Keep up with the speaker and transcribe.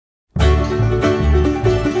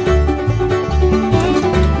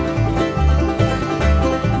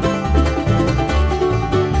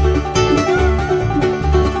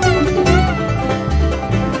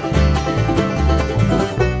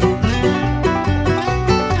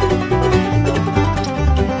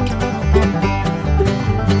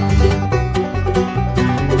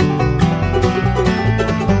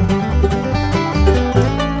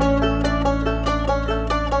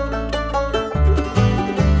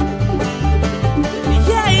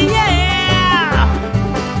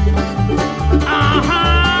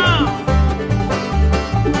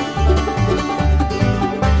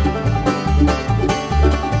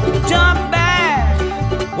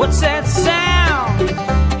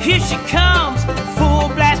she comes, full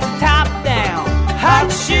blast top down. Hot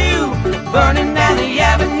shoe, burning down the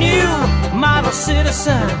avenue. Model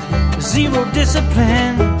citizen, zero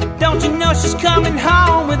discipline. Don't you know she's coming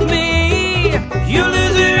home with me? You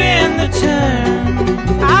lose her in the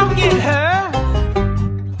turn, I'll get her.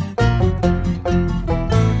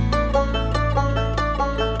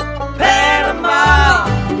 Panama,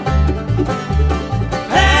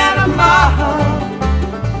 Panama,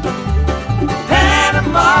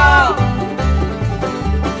 Panama,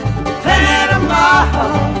 Panama.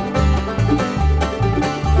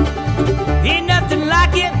 Ain't nothing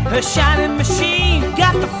like it, her shining machine.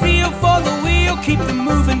 Got the feel for the wheel, keep the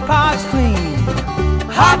moving parts clean.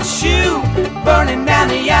 Hot shoe, burning down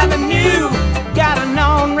the avenue. Got an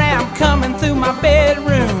on-ramp coming through my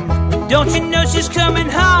bedroom. Don't you know she's coming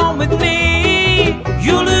home with me?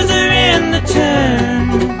 You'll lose her in the turn,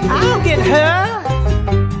 I'll get her.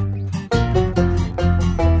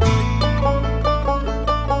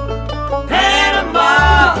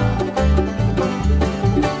 Panama,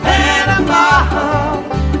 Panama,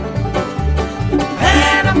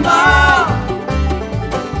 Panama,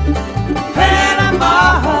 Panama.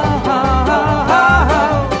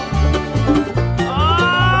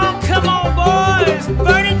 Oh, come on, boys,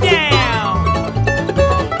 burn it down.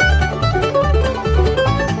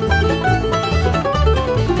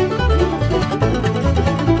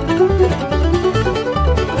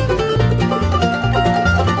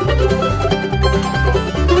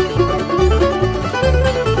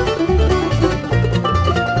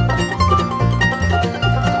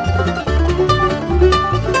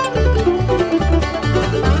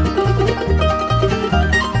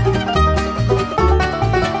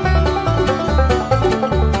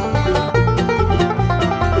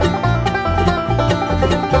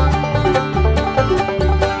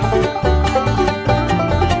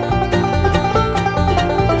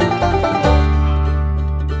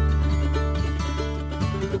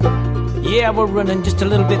 Yeah, we're running just a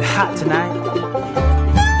little bit hot tonight.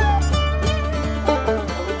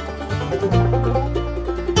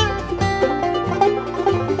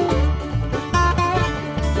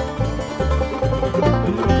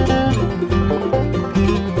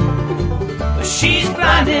 She's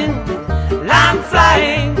blinding, line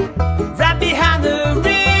flying, right behind the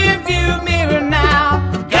rear view mirror now.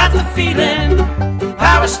 Got the feeling,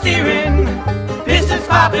 power steering, pistons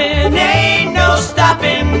popping, ain't no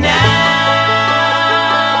stopping now.